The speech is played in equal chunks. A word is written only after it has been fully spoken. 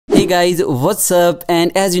guys, what's up?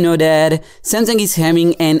 And as you know that Samsung is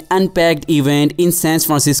having an unpacked event in San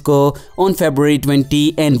Francisco on February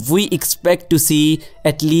 20, and we expect to see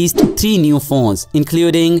at least 3 new phones,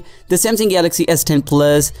 including the Samsung Galaxy S10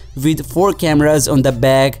 Plus with 4 cameras on the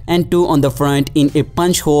back and 2 on the front in a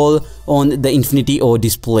punch hole on the Infinity O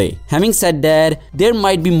display. Having said that, there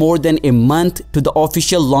might be more than a month to the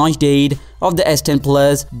official launch date of the S10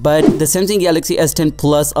 Plus, but the Samsung Galaxy S10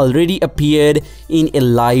 Plus already appeared in a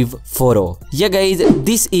live photo. Yeah guys,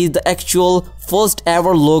 this is the actual first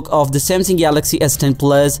ever look of the Samsung Galaxy S10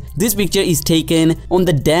 Plus. This picture is taken on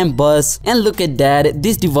the damn bus, and look at that,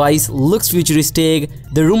 this device looks futuristic.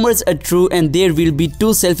 The rumors are true and there will be 2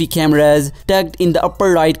 selfie cameras tucked in the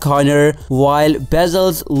upper right corner, while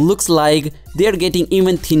bezels looks like they are getting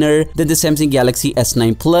even thinner than the Samsung Galaxy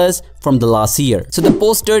S9 Plus from the last year. So the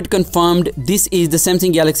poster confirmed this is the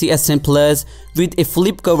Samsung Galaxy S10 Plus with a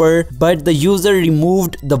flip cover, but the user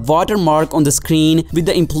removed the watermark on the screen with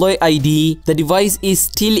the employee ID. The device is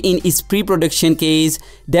still in its pre-production case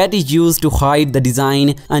that is used to hide the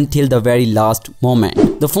design until the very last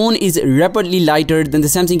moment. The phone is rapidly lighter than the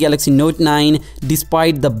Samsung Galaxy Note 9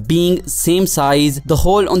 despite the being same size. The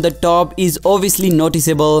hole on the top is obviously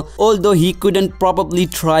noticeable, although he couldn't probably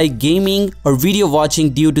try gaming or video watching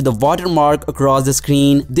due to the watermark across the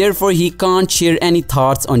screen. Therefore, he can't share any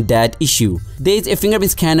thoughts on that issue. There is a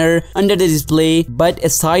fingerprint scanner under the display, but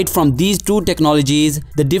aside from these 2 technologies,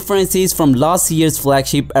 the differences from last year's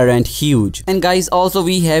flagship aren't huge. And guys, also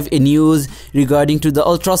we have a news regarding to the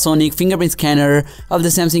ultrasonic fingerprint scanner of the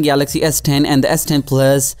Samsung Galaxy S10 and the S10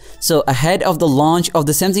 Plus. So ahead of the launch of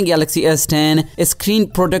the Samsung Galaxy S10, a screen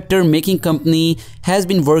protector making company has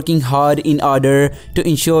been working hard in order to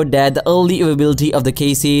ensure that the early availability of the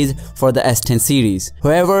cases for the S10 series.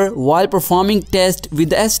 However, while performing tests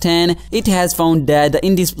with the S10, it has found that the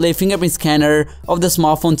in-display fingerprint scanner of the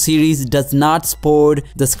smartphone series does not support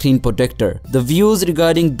the screen protector. The views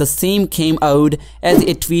regarding the same came out as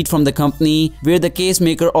a tweet from the company, where the case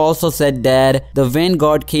maker also said that the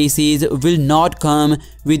Vanguard cases will not come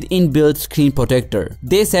with inbuilt screen protector.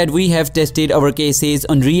 They said, "We have tested our cases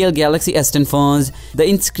on real Galaxy S10 phones. The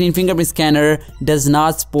in-screen fingerprint scanner does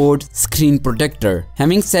not support screen protector."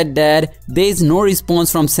 Having said that, there is no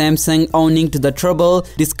response from Samsung owing to the trouble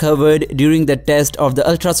discovered during the test of the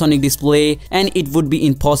ultrasonic display, and it would be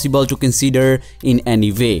impossible to consider in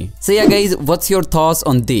any way. So yeah guys, what's your thoughts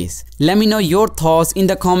on this? Let me know your thoughts in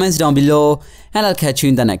the comments down below, and I'll catch you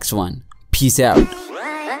in the next one. Peace out.